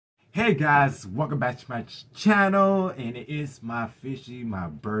Hey guys, welcome back to my channel, and it is officially my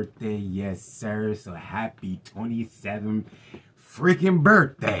birthday, yes sir. So happy 27th freaking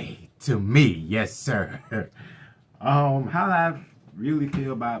birthday to me, yes sir. How do I really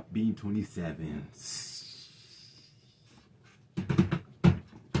feel about being 27?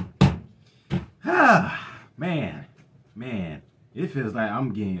 man, man, it feels like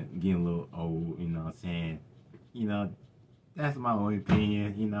I'm getting a little old, you know what I'm saying? You know, that's my own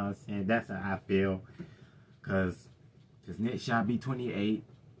opinion, you know what I'm saying? That's how I feel. Cause next year I'll be 28,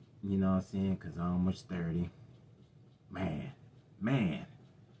 you know what I'm saying? Cause I'm almost 30. Man,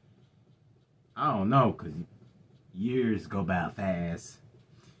 I don't know, cause years go by fast,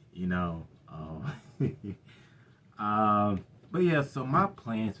 you know. But yeah, so my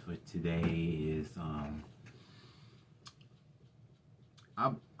plans for today is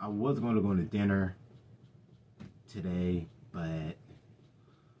I was going to go to dinner today, but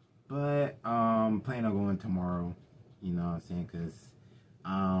planning on going tomorrow, you know what I'm saying? Cause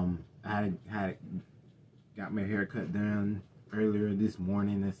I had got my hair cut done earlier this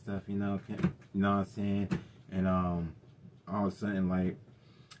morning and stuff, you know what I'm saying? And all of a sudden, like,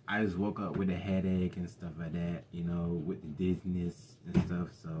 I just woke up with a headache and stuff like that, you know, with the dizziness and stuff.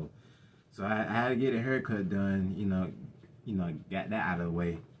 So I had to get a haircut done, you know, got that out of the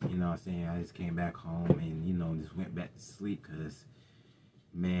way, you know what I'm saying? I just came back home and, you know, just went back to sleep, cause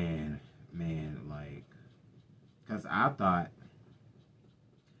man, like, cause I thought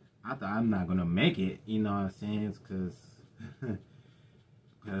I'm not gonna make it, you know what I'm saying? Cause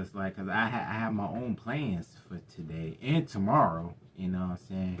I have my own plans for today and tomorrow, you know what I'm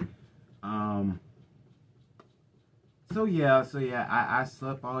saying? So yeah, I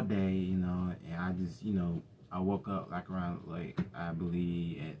slept all day, you know, and I just, you know, I woke up like around, like, I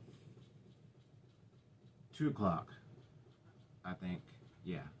believe at 2 o'clock, I think,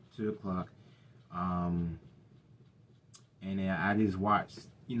 yeah, 2 o'clock, and then I just watched,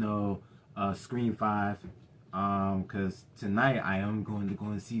 you know, Scream 5, cause tonight I am going to go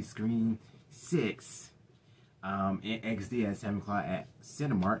and see Scream 6, in XD at 7 o'clock at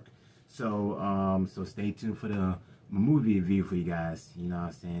Cinemark. So stay tuned for the movie review for you guys, you know what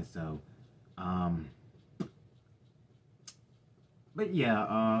I'm saying? So, but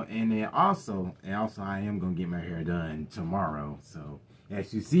yeah, and then also I am gonna get my hair done tomorrow. So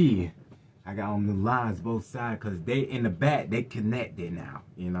as you see, I got on the lines both sides, cause they in the back, they connected now,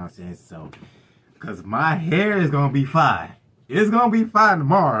 you know what I'm saying? So, cause my hair is gonna be fine. It's gonna be fine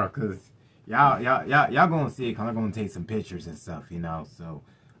tomorrow, cause y'all gonna see it, cause I'm gonna take some pictures and stuff, you know. So,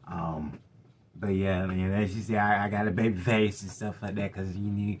 but yeah, as you see, I got a baby face and stuff like that, cause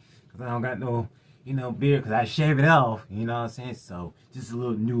cause I don't got no, you know, beard, cause I shave it off, you know what I'm saying? So just a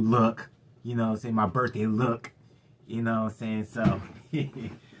little new look, you know what I'm saying? My birthday look, you know what I'm saying? So,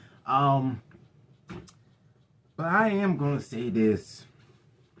 but I am gonna say this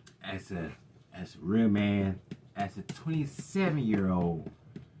as a real man, as a 27-year-old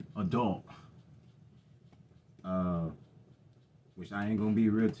adult, which I ain't gonna be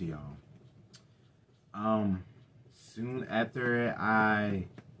real to y'all. Soon after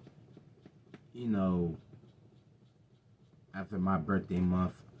you know, after my birthday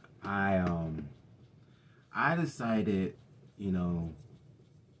month, I decided, you know,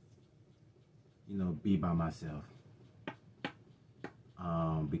 be by myself.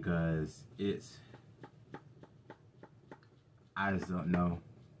 Because I just don't know,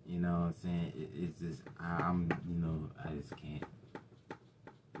 you know what I'm saying? It's just, you know, I just can't,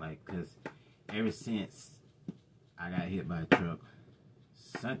 like, cause ever since I got hit by a truck,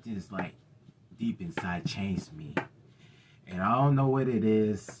 something's like deep inside changed me, and I don't know what it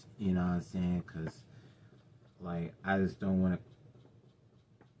is, you know what I'm saying? Cause like, I just don't want to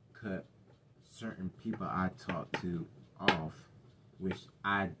cut certain people I talk to off, which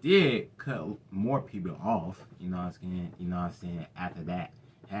I did cut more people off, you know what I'm saying, after that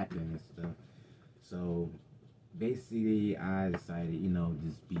happened and stuff. So basically I decided, you know,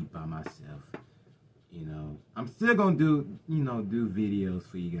 just be by myself. You know, I'm still gonna do videos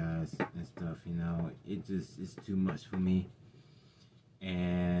for you guys and stuff, you know. It's too much for me.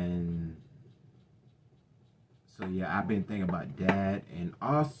 And so yeah, I've been thinking about that, and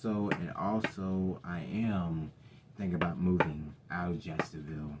also I am thinking about moving out of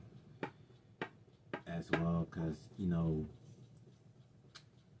Jacksonville as well, cause you know,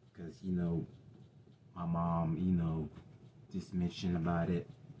 my mom, you know, just mentioned about it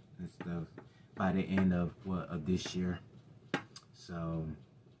and stuff by the end of this year. So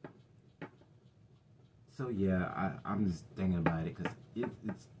yeah, I'm just thinking about it, cause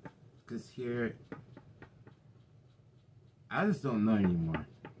cause here I just don't know anymore.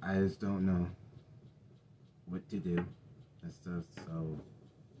 I I just don't know what to do and stuff. So,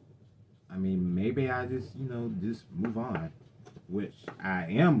 I mean, maybe I just, just move on. Which I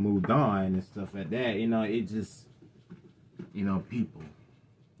am moved on and stuff like that. It just, people.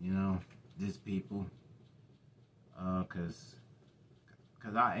 Just people. Cause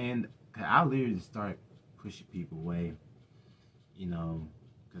I literally start pushing people away.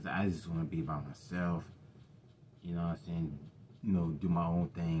 Cause I just want to be by myself. You know what I'm saying? Do my own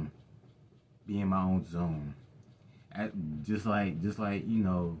thing. Be in my own zone. Just like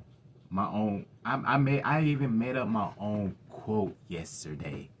my own. I even made up my own quote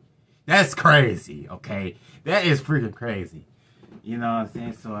yesterday. That's crazy. Okay, that is freaking crazy. You know what I'm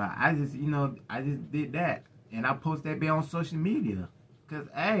saying? So I just did that, and I posted that bit on social media. Cause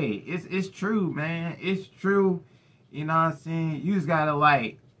hey, it's true, man. It's true. You know what I'm saying? You just gotta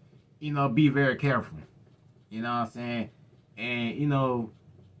be very careful. You know what I'm saying? And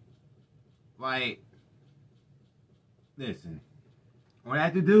listen. What I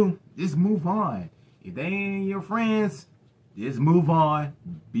have to do, just move on. If they ain't your friends, just move on.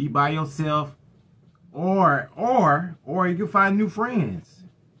 Be by yourself. Or you can find new friends.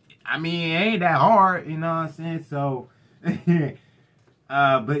 I mean, it ain't that hard, you know what I'm saying? So,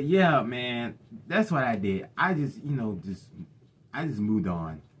 but yeah, man, that's what I did. I just, I just moved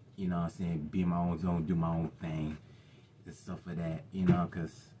on, you know what I'm saying? Be in my own zone, do my own thing, and stuff like that,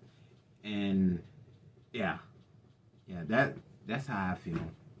 that's how I feel,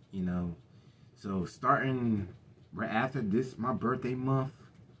 So starting right after this, my birthday month,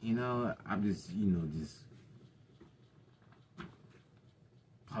 I'm just,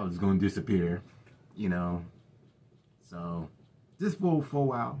 I was gonna disappear, So just for a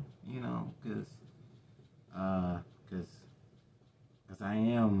while, cause I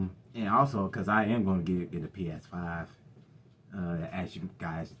am, and also cause I am gonna get a PS5, as you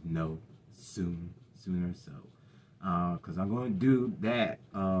guys know, sooner. So, cause I'm gonna do that,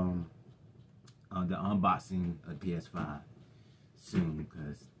 the unboxing of PS5 soon,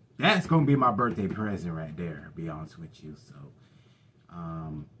 cause that's gonna be my birthday present right there. To be honest with you, so,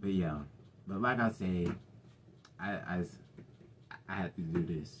 but yeah, but like I say, I have to do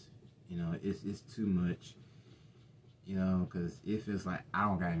this. It's too much. Cause it feels like I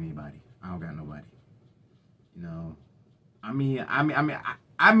don't got anybody. I don't got nobody.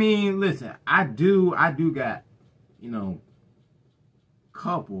 I mean, listen, I do got,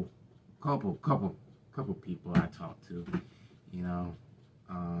 couple people I talk to, but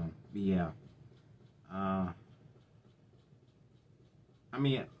yeah, I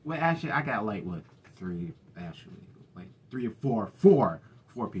mean, well, actually, I got three or four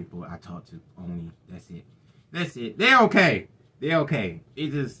people I talk to only. That's it. They're okay.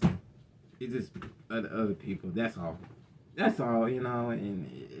 It's just other people. That's all, and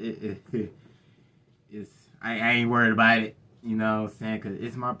it's, I ain't worried about it, saying, cause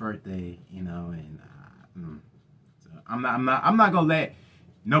it's my birthday, and so I'm not gonna let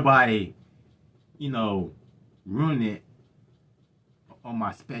nobody, ruin it on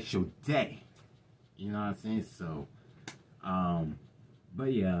my special day. You know what I'm saying? So,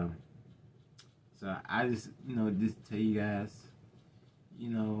 but yeah. So I just, just tell you guys,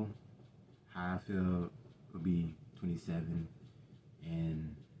 how I feel will be 27,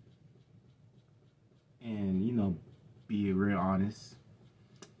 and be real honest,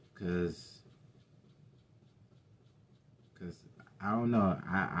 cause I don't know,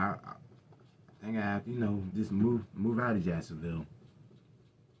 I think I have to, just move out of Jacksonville.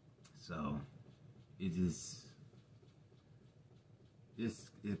 So it just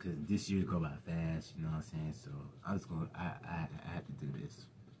because this year go by fast, you know what I'm saying? So I had to do this.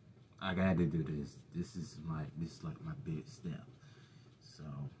 I got to do this. This is like my big step. So,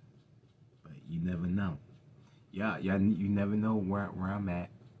 but you never know. Yeah, you never know where I'm at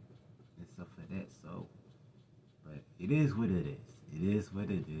and stuff like that. So, but it is what it is. It is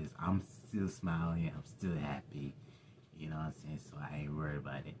what it is. I'm still smiling. I'm still happy. You know what I'm saying? So I ain't worried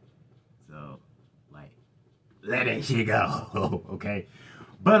about it. So, let that shit go. Okay?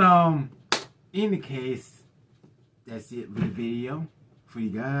 But, in the case, that's it for the video for you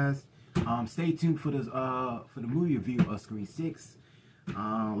guys. Stay tuned for the movie review of Scream 6 later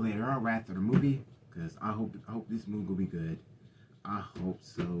on, right after the movie, because I hope this movie will be good. I hope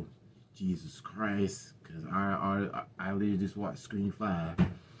so. Jesus Christ, because I literally just watched Scream 5.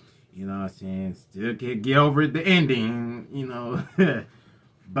 You know what I'm saying? Still can't get over the ending,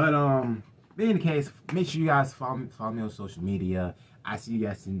 But in any case, make sure you guys follow me on social media. I see you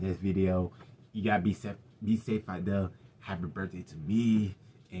guys in this video. You gotta be safe out there. Happy birthday to me,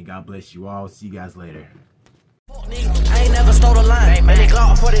 and God bless you all. See you guys later. I ain't never stole a line. Man, they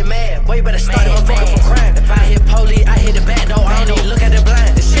Glock 40